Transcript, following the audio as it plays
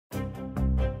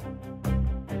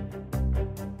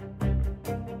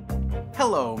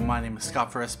Hello, my name is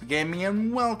Scott for SB Gaming,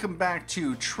 and welcome back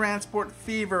to Transport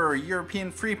Fever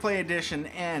European Freeplay Edition.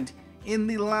 And in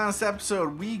the last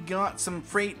episode, we got some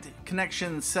freight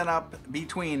connections set up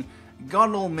between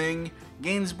Godalming,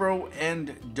 Gainsborough,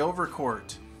 and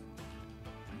Dovercourt.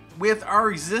 With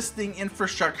our existing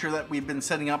infrastructure that we've been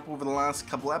setting up over the last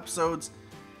couple episodes,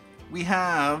 we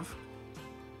have,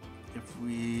 if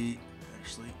we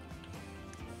actually,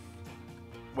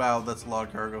 wow, that's a lot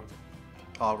of cargo.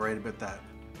 I'll write about that.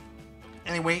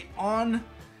 Anyway, on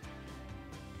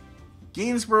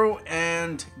Gainsborough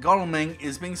and Godalming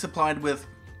is being supplied with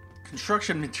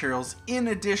construction materials. In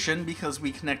addition, because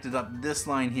we connected up this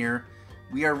line here,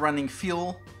 we are running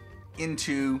fuel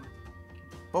into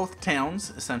both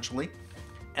towns, essentially,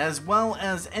 as well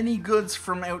as any goods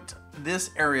from out this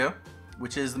area,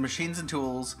 which is the machines and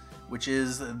tools, which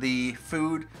is the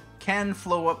food, can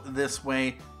flow up this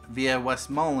way via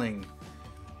Westmalling,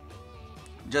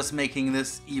 just making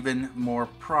this even more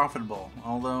profitable,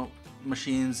 although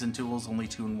machines and tools only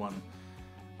 2 in 1.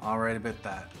 Alright about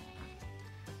that.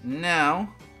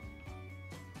 Now,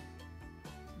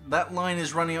 that line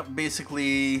is running up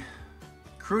basically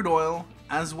crude oil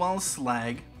as well as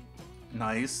slag.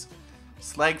 Nice.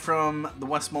 Slag from the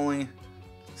Westmalling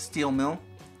steel mill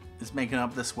is making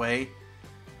up this way.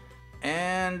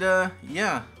 And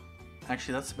yeah,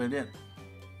 actually that's about it.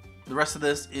 The rest of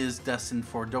this is destined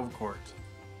for Dovercourt.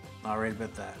 Alright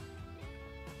about that.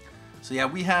 So yeah,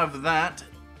 we have that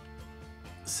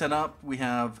set up. We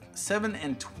have 7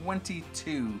 and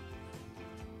 22.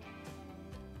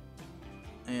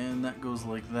 And that goes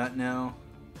like that now.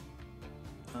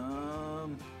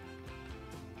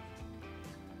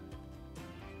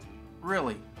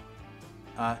 Really?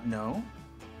 No.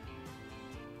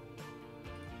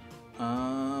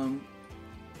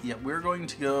 Yeah, we're going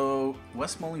to go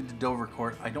Westmalling to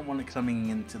Dovercourt. I don't want it coming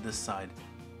into this side.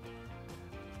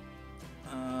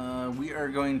 We are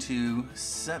going to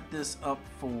set this up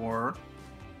for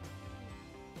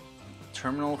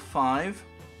Terminal 5.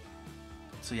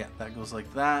 So yeah, that goes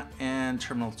like that. And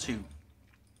Terminal 2.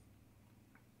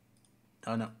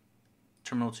 Oh no.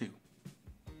 Terminal 2.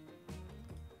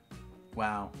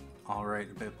 Wow. Alright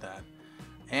about that.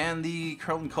 And the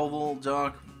Carlton Colville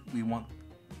dock, we want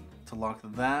to lock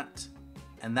that.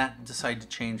 And that decided to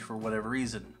change for whatever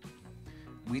reason.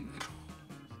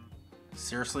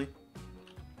 Seriously?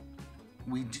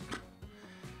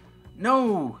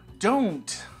 No,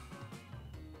 don't.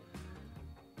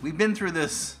 We've been through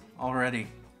this already.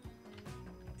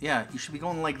 Yeah, you should be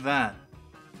going like that.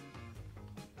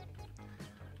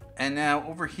 And now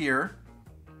over here,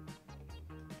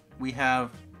 we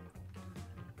have...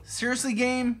 Seriously,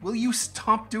 game? Will you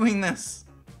stop doing this?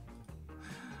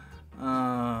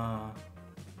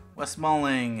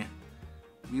 Westmalling.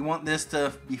 We want this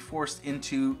to be forced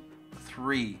into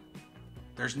 3.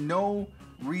 There's no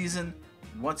reason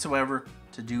whatsoever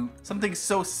to do something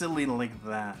so silly like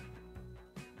that.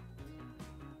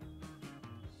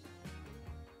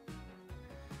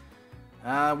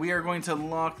 We are going to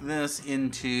lock this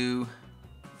into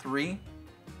 3.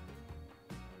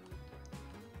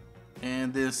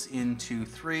 And this into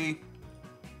 3.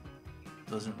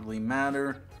 Doesn't really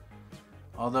matter.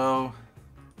 Although,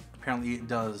 apparently it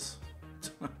does.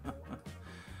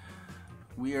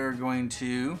 We are going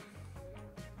to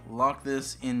lock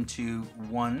this into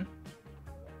 1.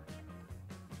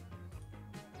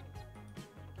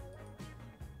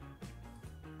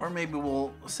 Or maybe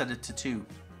we'll set it to 2.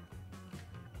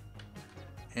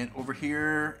 And over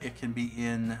here, it can be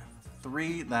in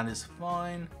 3. That is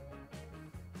fine.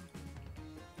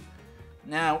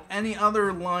 Now, any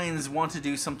other lines want to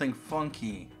do something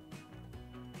funky?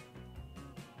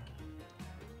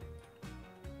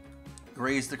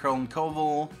 Graze the Carlton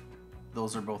Colville.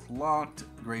 Those are both locked.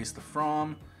 Graze the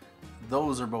From.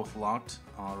 Those are both locked.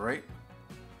 Alright.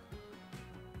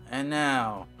 And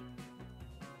now.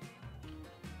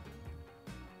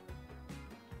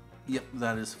 Yep,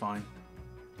 that is fine.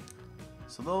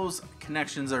 So those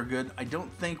connections are good. I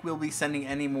don't think we'll be sending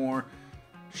any more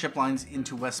ship lines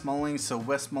into Westmalling. So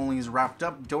Westmalling is wrapped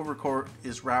up. Dovercourt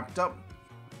is wrapped up.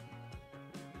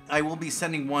 I will be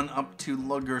sending one up to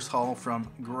Ludgers Hall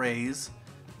from Grays.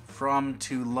 From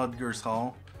to Ludgers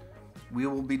Hall. We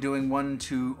will be doing one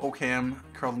to Oakham,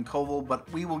 Carlton Colville,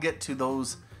 but we will get to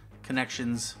those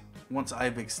connections once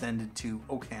I've extended to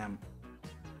Oakham.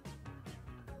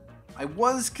 I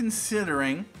was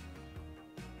considering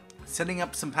setting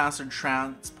up some passenger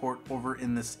transport over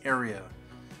in this area.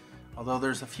 Although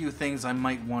there's a few things I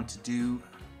might want to do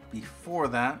before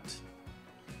that.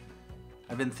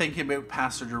 I've been thinking about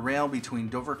passenger rail between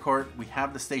Dovercourt. We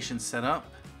have the station set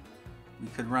up. We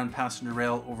could run passenger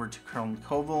rail over to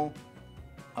Carlton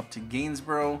up to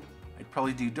Gainsborough. I'd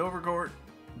probably do Dovercourt,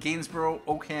 Gainsborough,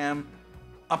 Oakham,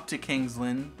 up to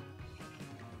Kingsland.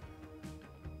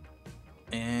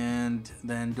 And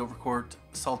then Dovercourt,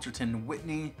 Salterton,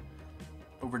 Whitney,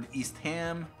 over to East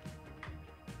Ham.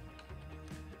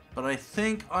 But I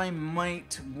think I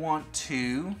might want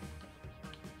to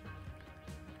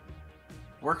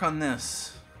work on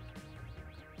this.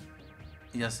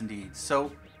 Yes, indeed.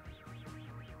 So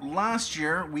last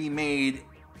year we made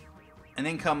an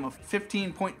income of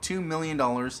 $15.2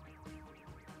 million.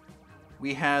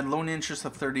 We had loan interest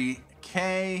of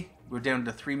 $30K. We're down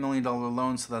to $3 million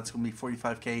loan, so that's going to be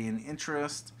 $45K in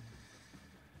interest.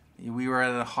 We were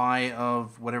at a high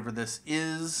of whatever this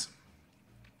is,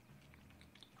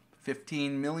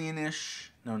 15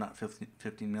 million-ish. No, not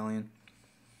 15 million.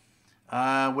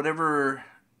 Whatever,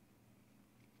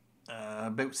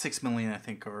 about 6 million, I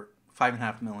think, or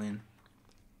 5.5 million.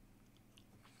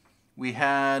 We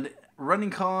had running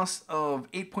costs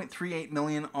of 8.38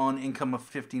 million on income of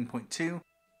 15.2.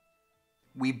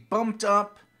 We bumped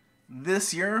up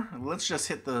this year. Let's just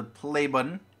hit the play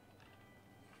button,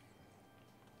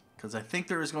 because I think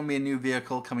there is going to be a new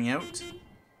vehicle coming out.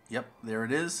 Yep, there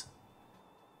it is.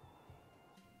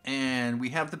 And we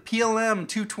have the PLM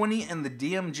 220 and the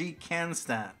DMG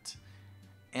Cannstatt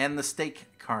and the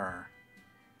stake car.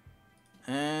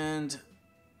 And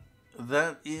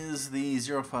that is the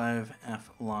 05F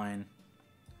line.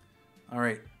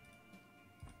 Alright.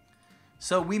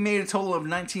 So we made a total of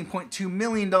 $19.2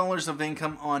 million of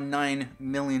income on $9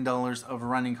 million of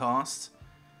running costs.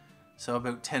 So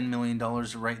about $10 million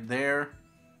right there.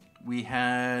 We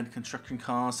had construction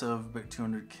costs of about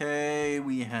 $200K.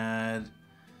 We had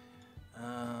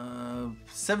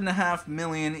 $7.5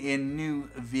 million in new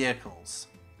vehicles.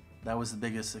 That was the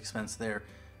biggest expense there.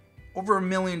 Over $1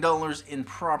 million in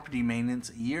property maintenance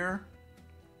a year.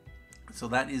 So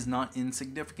that is not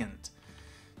insignificant.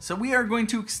 So we are going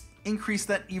to increase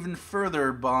that even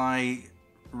further by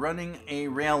running a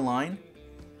rail line,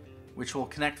 which will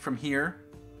connect from here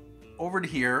over to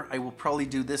here. I will probably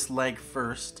do this leg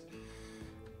first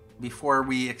before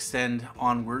we extend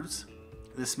onwards.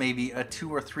 This may be a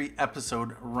 2 or 3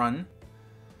 episode run.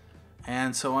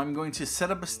 And so I'm going to set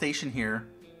up a station here.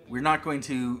 We're not going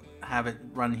to have it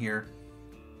run here.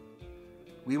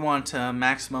 We want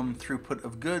maximum throughput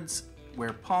of goods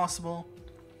where possible.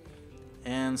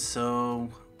 And so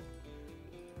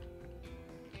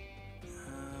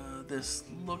this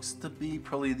looks to be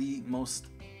probably the most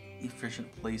efficient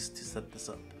place to set this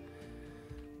up,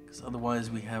 because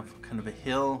otherwise we have kind of a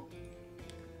hill,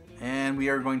 and we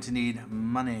are going to need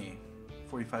money.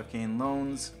 45K in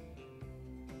loans.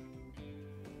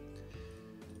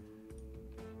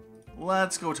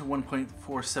 Let's go to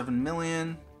 1.47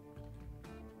 million,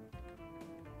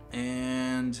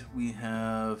 and we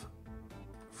have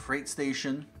freight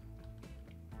station.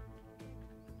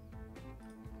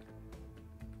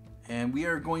 And we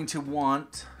are going to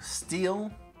want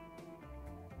steel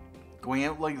going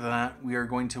out like that. We are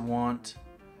going to want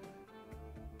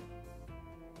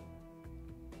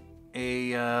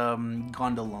a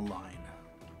gondola line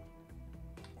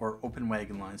or open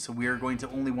wagon line. So we are going to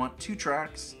only want 2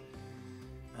 tracks.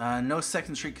 No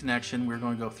second street connection. We're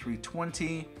going to go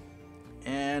 320.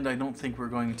 And I don't think we're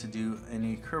going to do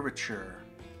any curvature.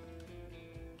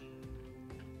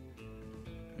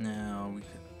 Now we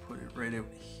could put it right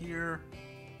out here.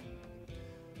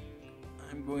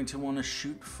 I'm going to want to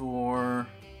shoot for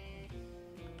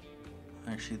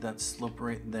actually that slope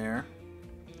right there.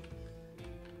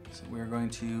 So we're going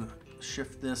to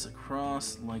shift this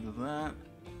across like that,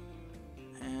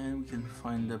 and we can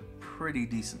find a pretty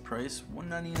decent price.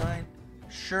 $199.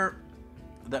 Sure,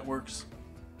 that works.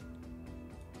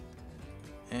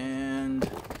 And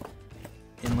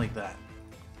in like that.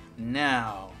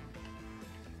 Now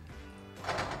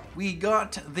we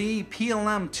got the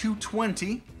PLM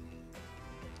 220.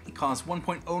 It costs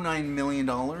 $1.09 million.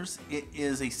 It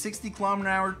is a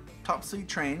 60km/h top speed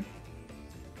train,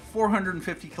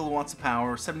 450 kilowatts of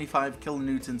power, 75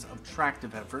 kilonewtons of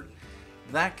tractive effort.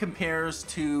 That compares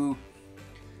to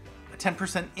a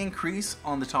 10% increase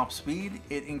on the top speed.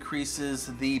 It increases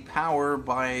the power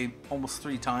by almost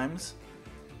 3 times.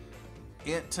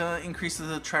 It increases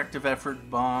the tractive effort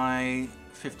by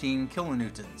 15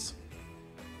 kilonewtons.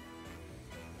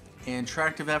 And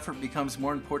tractive effort becomes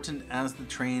more important as the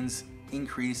trains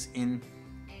increase in,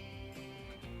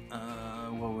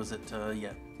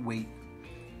 weight.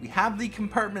 We have the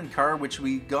compartment car, which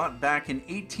we got back in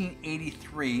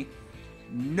 1883.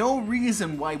 No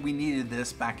reason why we needed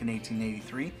this back in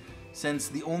 1883, since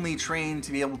the only train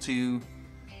to be able to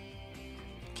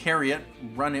carry it,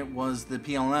 run it, was the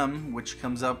PLM, which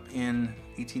comes up in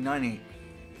 1890.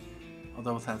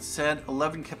 Although with that said,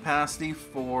 11 capacity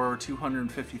for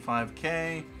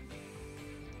 255k,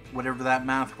 whatever that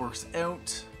math works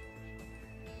out.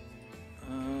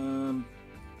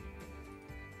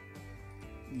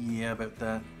 Yeah, about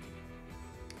that.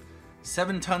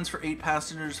 7 tons for 8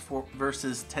 passengers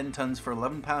versus 10 tons for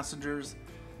 11 passengers.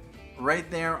 Right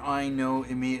there, I know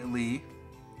immediately.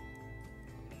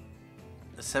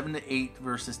 7 to 8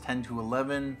 versus 10 to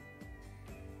 11.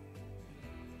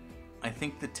 I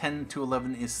think the 10 to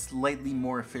 11 is slightly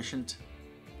more efficient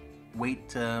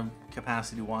weight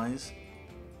capacity wise.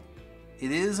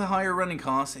 It is a higher running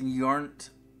cost, and you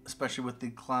aren't, especially with the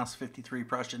Class 53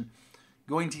 Prussian,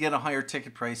 going to get a higher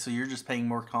ticket price, so you're just paying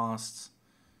more costs.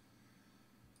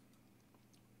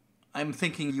 I'm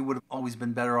thinking you would have always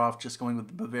been better off just going with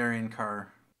the Bavarian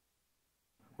car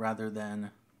rather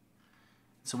than...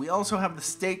 So we also have the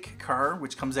Stake car,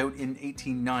 which comes out in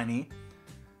 1890.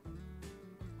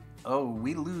 Oh,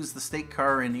 we lose the Stake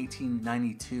car in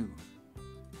 1892.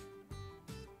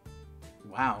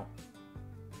 Wow.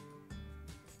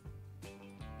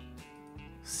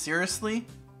 Seriously?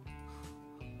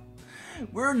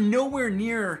 We're nowhere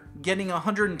near getting a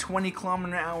 120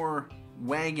 km/h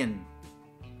wagon.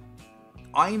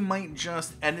 I might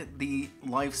just edit the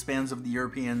lifespans of the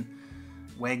European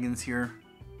wagons here,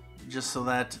 just so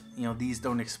that, you know, these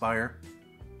don't expire.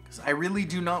 Because I really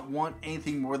do not want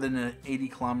anything more than an 80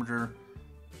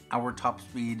 km/h top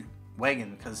speed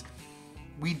wagon, because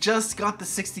we just got the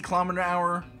 60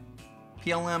 km/h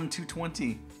PLM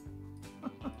 220.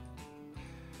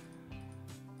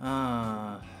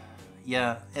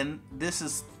 Yeah, and this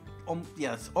is,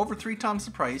 yeah, it's over 3 times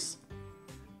the price,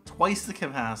 twice the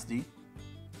capacity.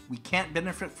 We can't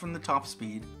benefit from the top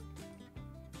speed.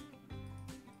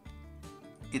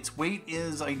 Its weight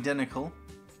is identical.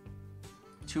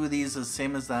 2 of these is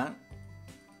same as that.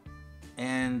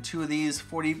 And 2 of these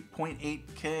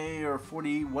 40.8k or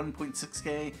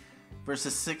 41.6k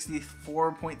versus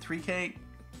 64.3k.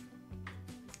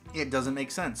 It doesn't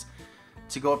make sense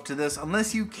to go up to this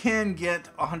unless you can get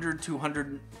 100 to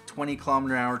 120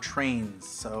 km/h trains.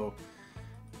 So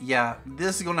yeah,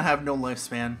 this is going to have no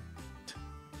lifespan.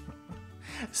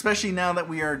 Especially now that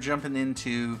we are jumping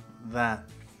into that.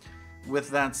 With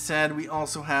that said, we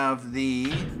also have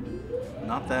the...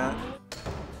 not that.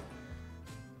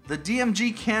 The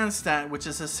DMG Cannstatt, which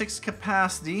is a 6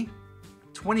 capacity,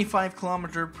 25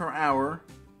 km/h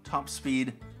top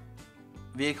speed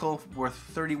vehicle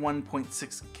worth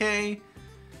 31.6k,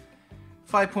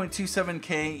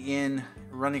 5.27k in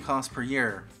running costs per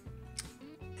year.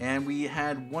 And we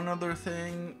had one other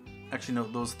thing. Actually, no,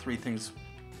 those 3 things.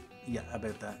 Yeah,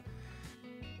 about that.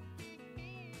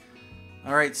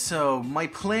 Alright, so my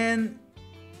plan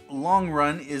long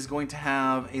run is going to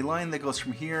have a line that goes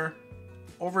from here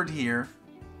over to here,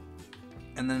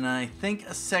 and then I think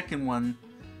a second one,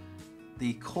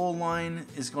 the coal line,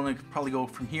 is going to probably go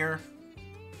from here.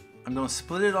 I'm going to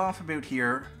split it off about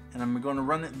here, and I'm going to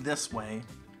run it this way,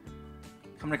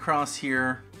 coming across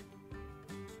here,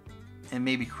 and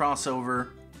maybe cross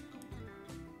over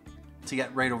to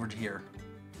get right over to here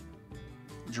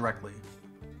directly.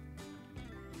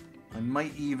 I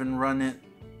might even run it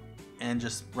and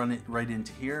just run it right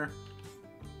into here,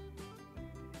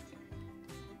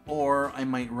 or I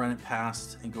might run it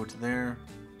past and go to there.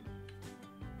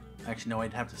 Actually, no,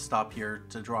 I'd have to stop here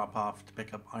to drop off to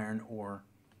pick up iron ore.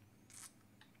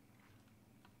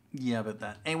 Yeah, about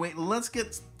that. Anyway, let's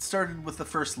get started with the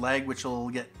first leg, which will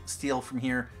get steel from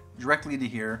here directly to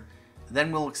here.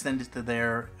 Then we'll extend it to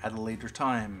there at a later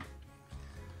time.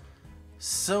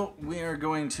 So we are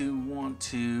going to want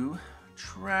to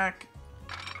track,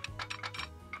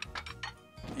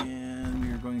 and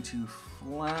we are going to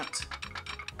flat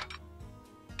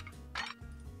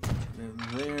to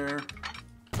there,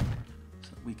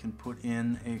 so we can put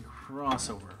in a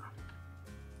crossover.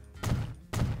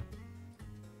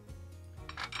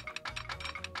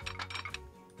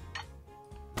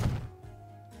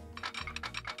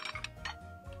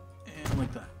 And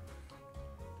like that.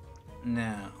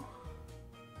 Now,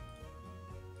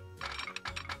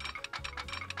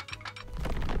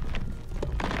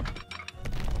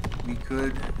 we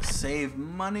could save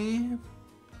money,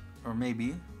 or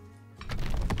maybe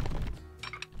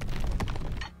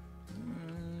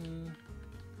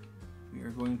we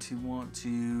are going to want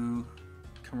to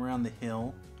come around the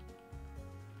hill.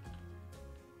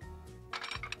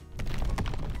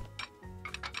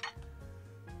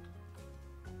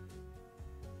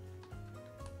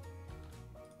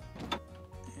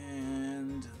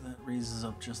 And that raises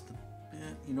up just a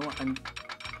bit. You know what?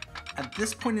 At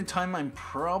this point in time, I'm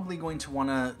probably going to want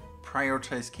to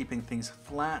prioritize keeping things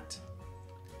flat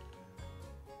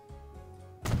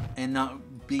and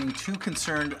not being too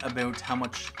concerned about how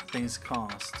much things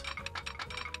cost.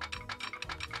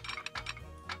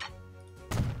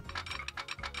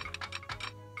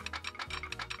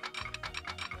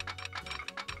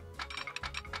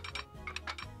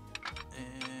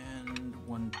 And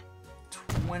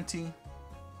 120.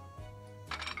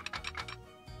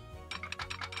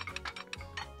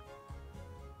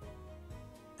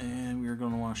 And we are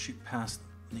going to want to shoot past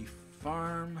the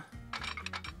farm.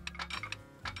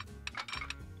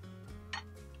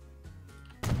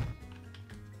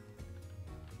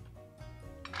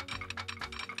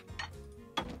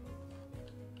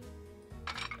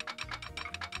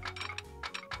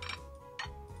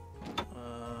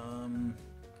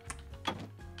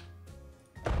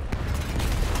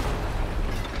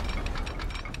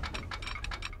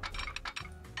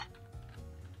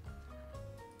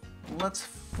 Let's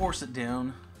force it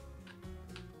down.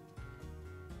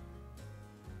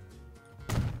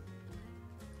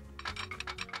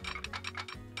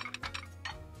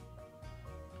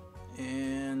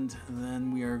 And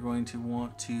then we are going to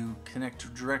want to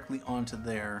connect directly onto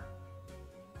there.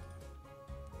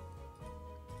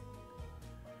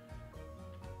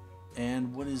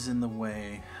 And what is in the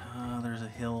way? There's a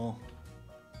hill.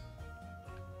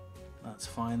 That's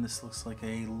fine. This looks like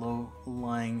a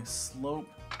low-lying slope.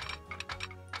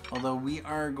 Although we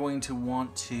are going to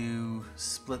want to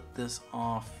split this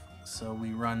off so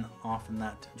we run off in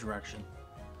that direction.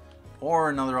 Or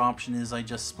another option is I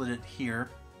just split it here.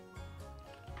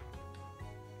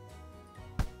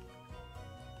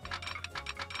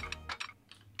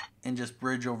 And just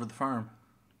bridge over the farm.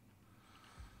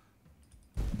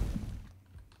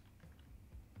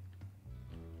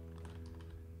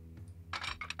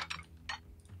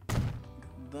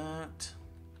 That.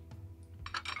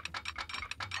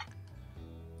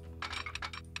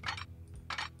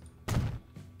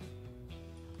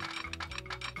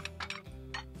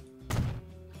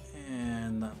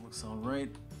 And that looks all right.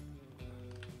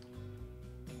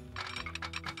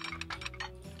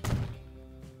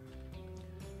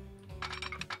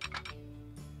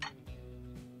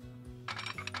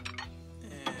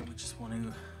 And we just want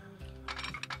to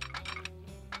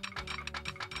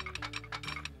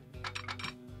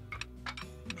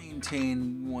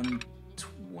maintain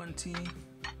 120.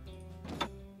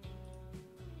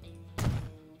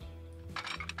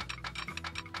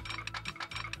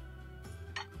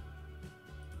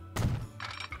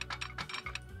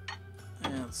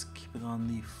 And let's keep it on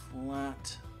the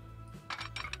flat.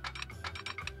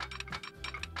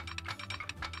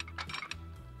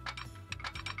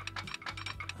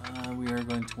 We are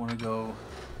going to want to go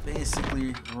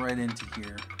basically right into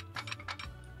here.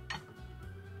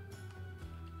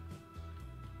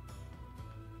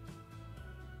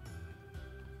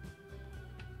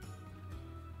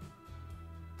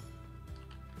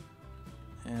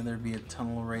 And there'd be a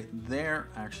tunnel right there.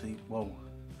 Actually, whoa,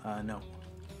 no.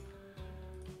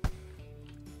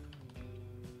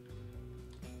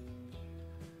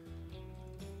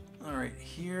 All right,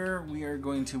 here we are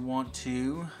going to want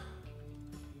to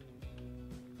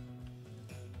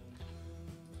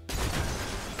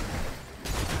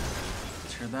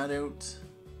tear that out.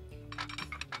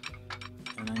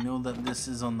 And I know that this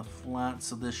is on the flat,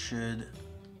 so this should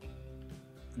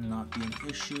not be an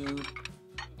issue.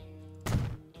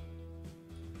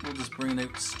 We'll just bring it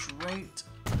out straight.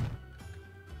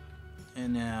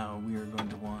 And now we are going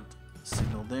to want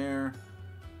signal there,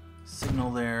 signal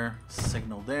there,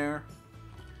 signal there.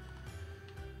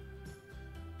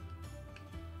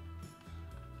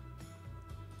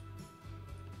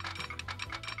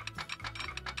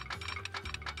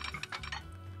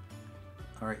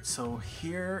 All right, so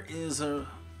here is a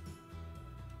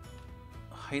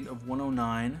height of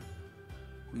 109.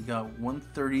 We got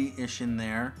 130-ish in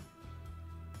there.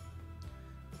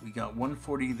 We got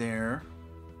 140 there.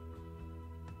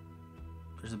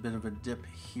 There's a bit of a dip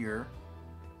here.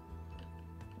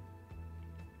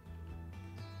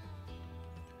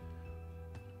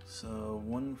 So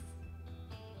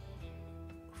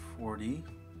 140.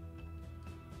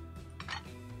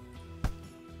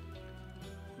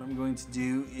 What I'm going to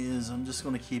do is I'm just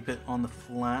going to keep it on the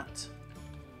flat.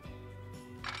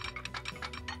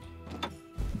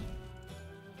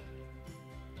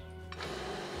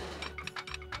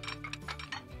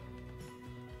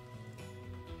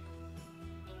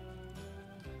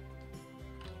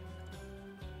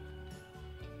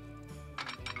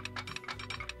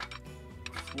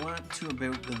 Flat to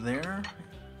about there.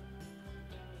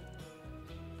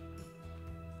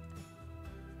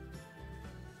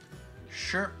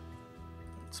 Sure.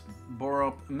 Let's borrow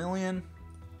up $1 million.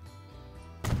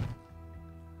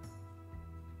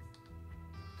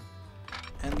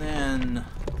 And then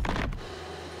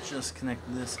just connect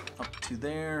this up to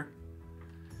there.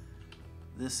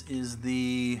 This is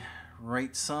the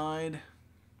right side.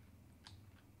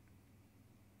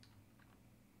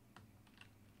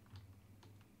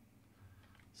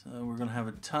 So we're going to have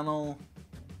a tunnel.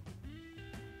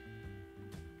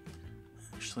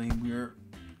 Actually, we're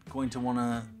going to want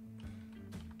to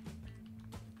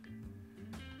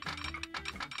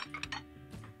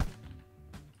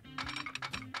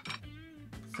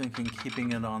thinking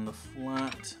keeping it on the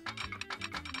flat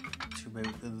to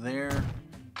about there.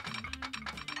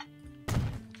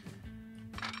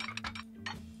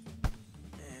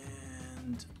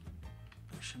 And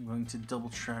actually I'm going to double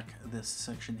check this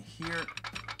section here.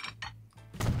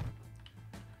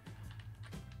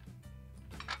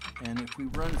 And if we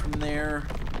run from there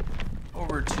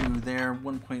over to there,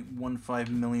 $1.15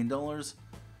 million,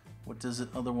 what does it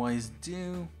otherwise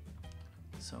do?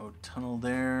 So tunnel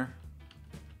there.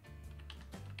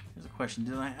 Here's a question,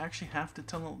 did I actually have to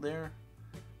tunnel there?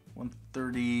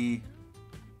 130,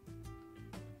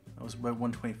 that was about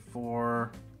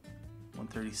 124,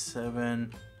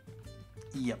 137,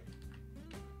 yep.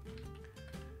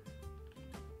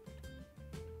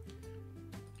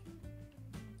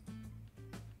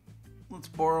 Let's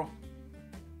borrow.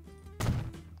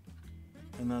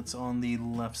 And that's on the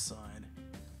left side.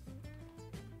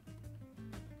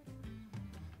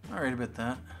 Alright, about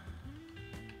that.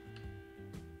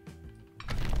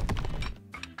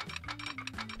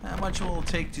 How much will it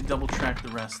take to double track the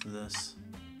rest of this?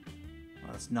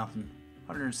 Well, that's nothing.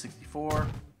 164.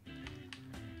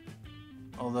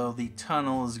 Although the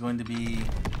tunnel is going to be...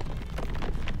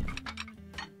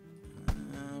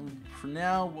 for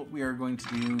now, what we are going to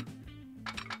do...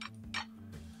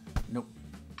 Nope.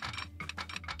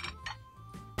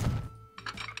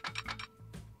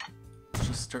 Let's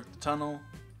just start the tunnel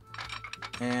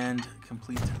and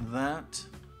complete that.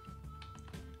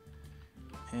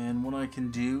 And what I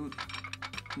can do,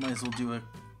 might as well do a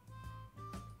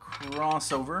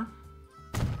crossover.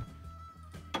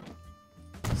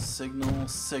 Signal,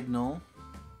 signal.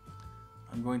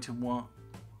 I'm going to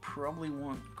probably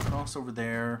want crossover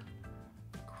there,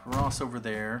 crossover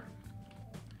there.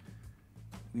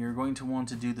 We are going to want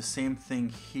to do the same thing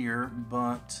here,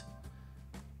 but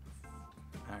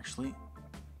actually,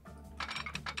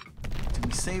 do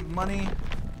we save money?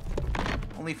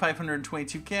 Only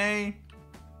 522K?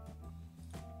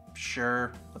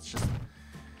 Sure, let's just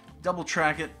double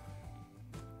track it.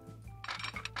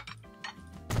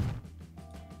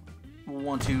 We'll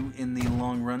want to in the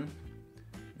long run.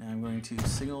 Now I'm going to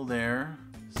signal there,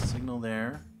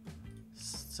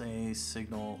 say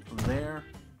signal there.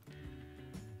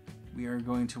 We are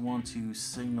going to want to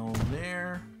signal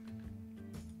there.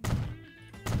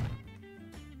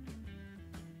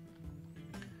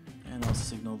 And I'll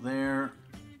signal there.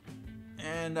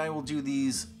 And I will do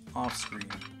these off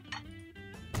screen.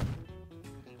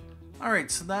 Alright,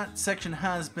 so that section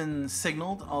has been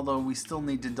signaled, although we still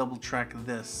need to double track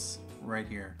this right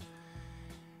here.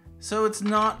 So it's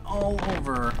not all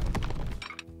over.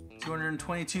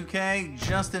 222K,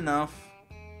 just enough.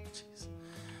 Jeez.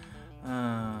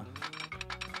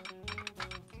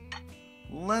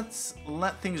 Let's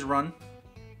let things run.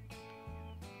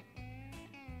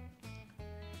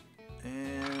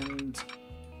 And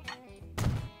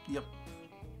yep.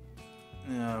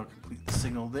 Now complete the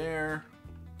signal there.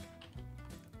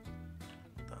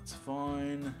 That's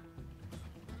fine.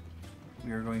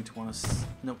 We are going to want to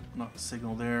nope, not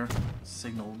signal there.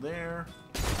 Signal there.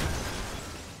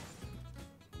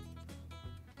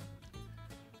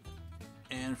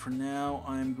 And for now,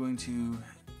 I'm going to...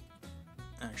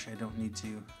 Actually, I don't need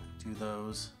to do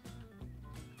those.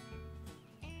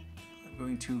 I'm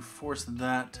going to force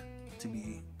that to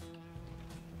be...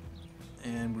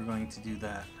 And we're going to do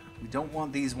that. We don't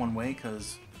want these one way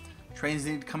because trains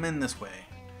need to come in this way.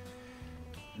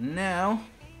 Now,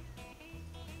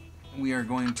 we are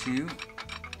going to...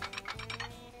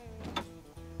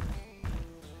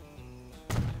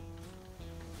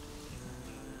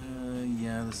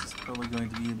 yeah, this is probably going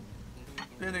to be a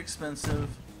bit expensive.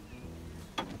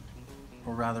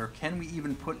 Or rather, can we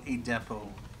even put a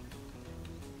depot?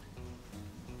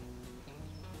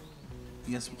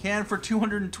 Yes, we can for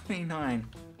 229.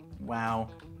 Wow.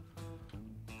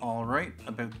 Alright,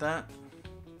 about that.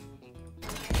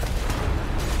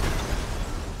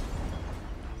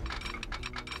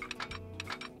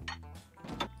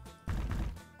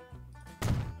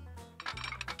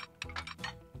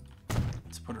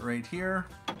 Let's put it right here.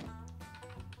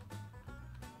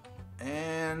 And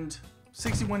And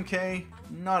 61K,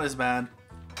 not as bad.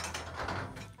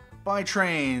 By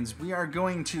trains, we are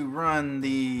going to run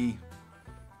the...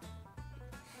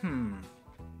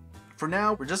 For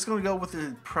now, we're just going to go with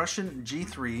the Prussian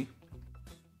G3.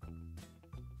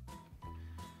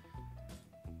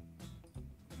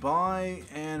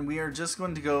 And we are just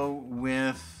going to go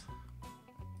with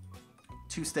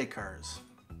 2 state cars.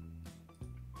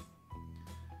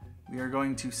 We are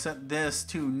going to set this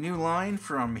to new line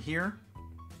from here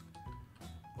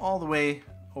all the way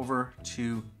over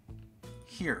to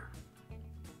here.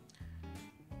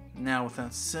 Now with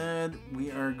that said,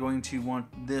 we are going to want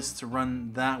this to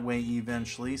run that way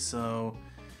eventually, so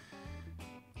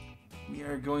we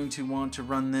are going to want to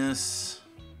run this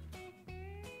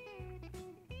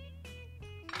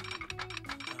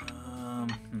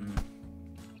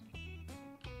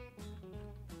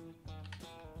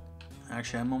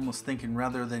Actually, I'm almost thinking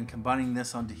rather than combining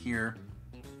this onto here,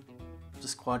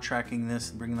 just quad tracking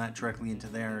this and bringing that directly into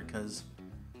there, because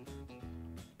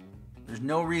there's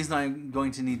no reason I'm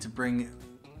going to need to bring...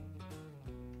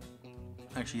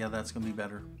 Actually, yeah, that's going to be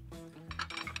better.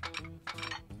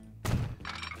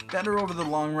 Better over the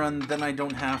long run, then I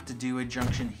don't have to do a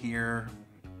junction here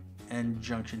and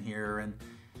junction here and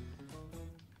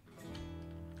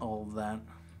all of that.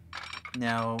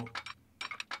 Now...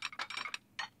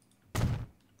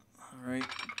 Alright,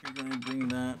 you're going to bring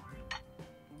that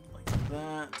like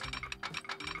that.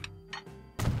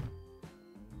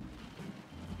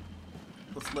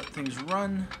 Let's let things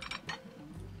run.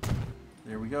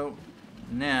 There we go.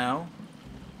 Now,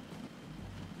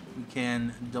 we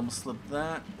can double slip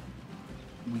that.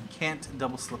 We can't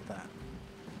double slip that.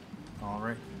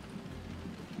 Alright.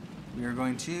 We are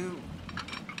going to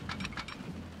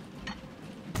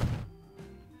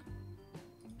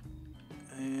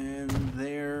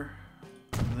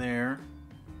there.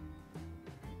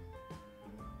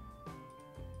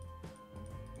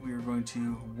 We are going to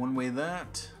one-way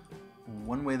that,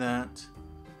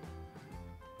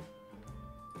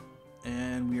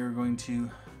 and we are going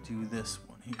to do this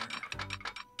one here.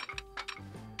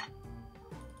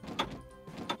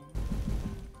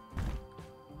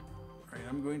 Alright,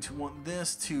 I'm going to want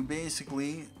this to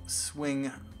basically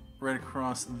swing right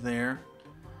across there.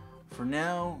 For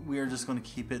now, we are just going to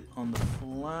keep it on the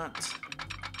flat.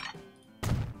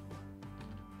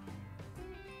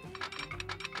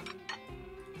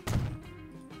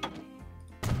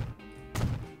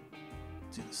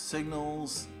 Do the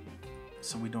signals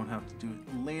so we don't have to do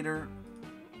it later.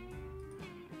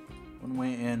 One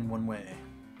way and one way.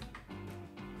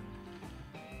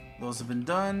 Those have been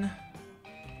done.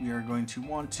 We are going to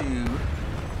want to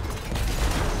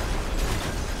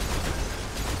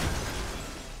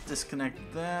disconnect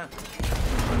that.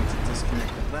 We're going to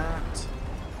disconnect that.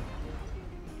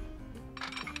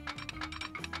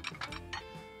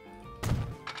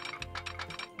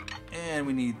 And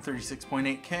we need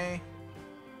 36.8K.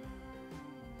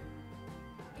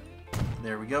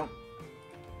 There we go.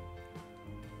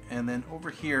 And then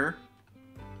over here,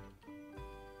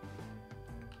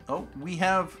 oh, we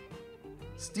have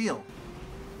steel.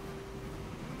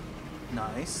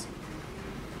 Nice.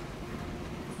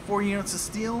 4 units of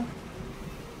steel.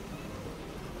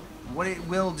 What it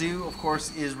will do, of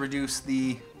course, is reduce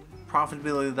the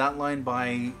profitability of that line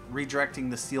by redirecting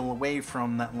the steel away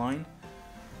from that line.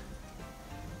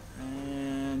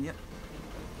 And yep,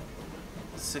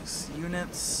 6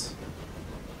 units.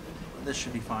 This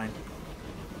should be fine.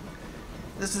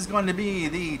 This is going to be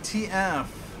the TF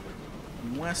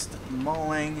West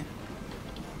Malling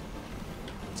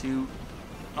to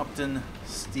Upton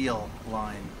Steel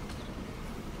line.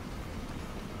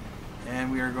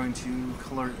 And we are going to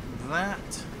color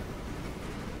that.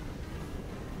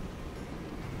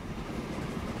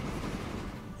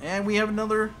 And we have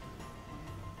another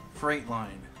freight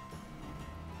line.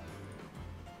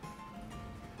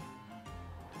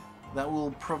 That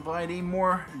will provide a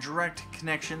more direct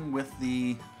connection with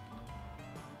the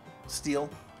steel.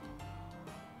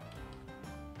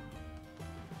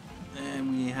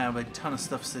 And we have a ton of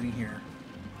stuff sitting here.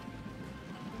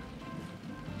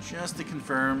 Just to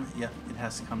confirm, yep, it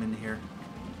has to come into here.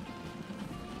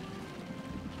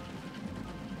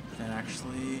 And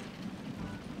actually,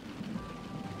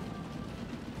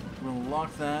 we'll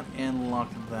lock that and lock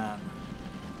that.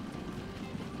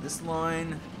 This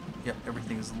line, yep,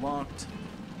 everything is locked.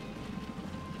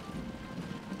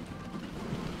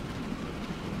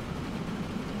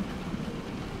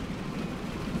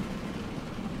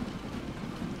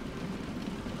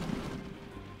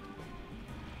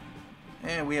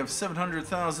 And we have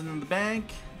 700,000 in the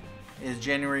bank. It is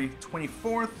January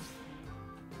 24th.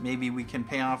 Maybe we can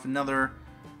pay off another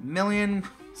 $1 million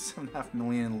 7.5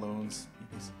 million in loans.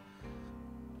 Jeez.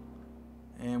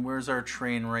 And where's our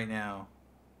train right now?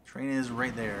 Train is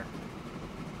right there.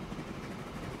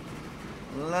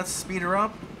 Let's speed her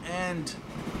up and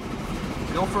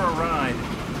go for a ride.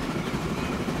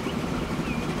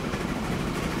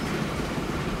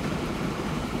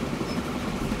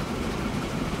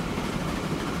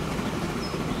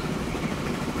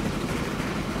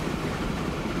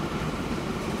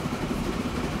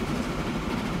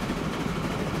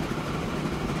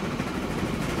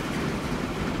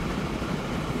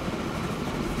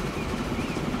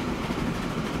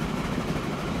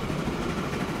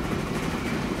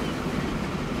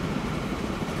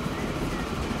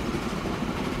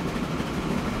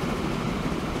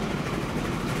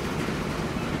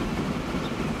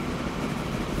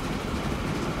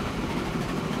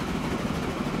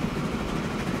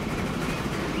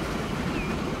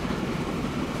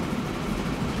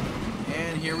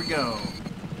 Here we go.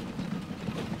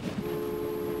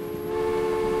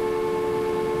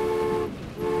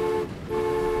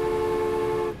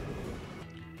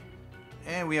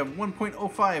 And we have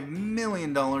 $1.05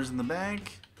 million in the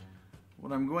bank.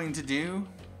 What I'm going to do,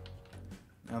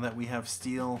 now that we have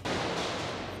steel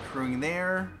accruing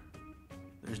there,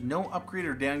 there's no upgrade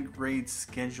or downgrade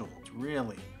scheduled,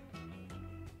 really.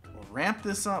 We'll ramp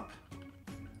this up.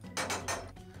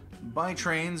 By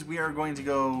trains, we are going to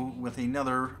go with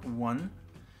another one,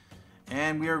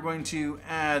 and we are going to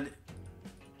add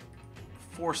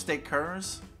 4 stake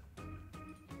cars.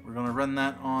 We're going to run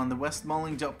that on the West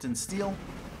Malling to Upton Steel.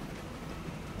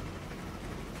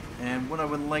 And what I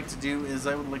would like to do is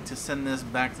I would like to send this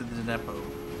back to the depot.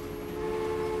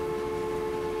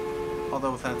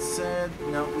 Although with that said,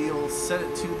 no, we'll set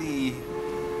it to the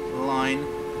line.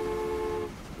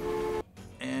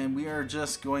 And we are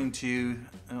just going to...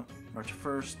 Oh, March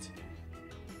 1st.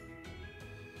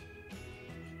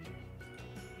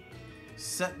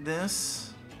 Set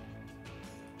this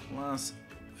plus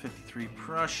 53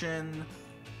 Prussian.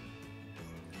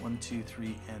 1, 2,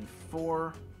 3, and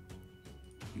 4.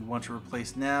 You want to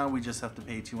replace now, we just have to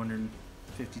pay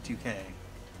 252K.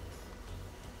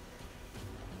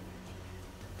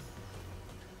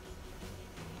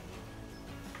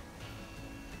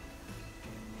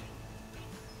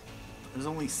 There's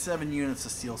only 7 units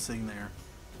of steel sitting there.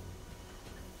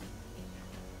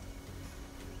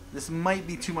 This might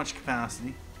be too much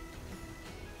capacity.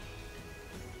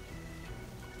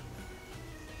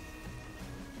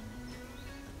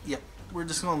 Yep, we're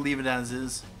just going to leave it as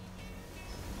is.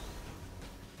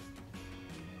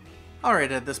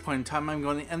 Alright, at this point in time, I'm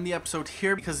going to end the episode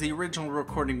here because the original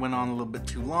recording went on a little bit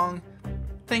too long.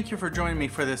 Thank you for joining me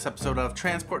for this episode of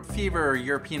Transport Fever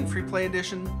European Freeplay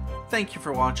Edition. Thank you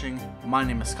for watching. My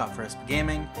name is Scott for SP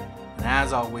Gaming, and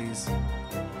as always,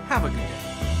 have a good day.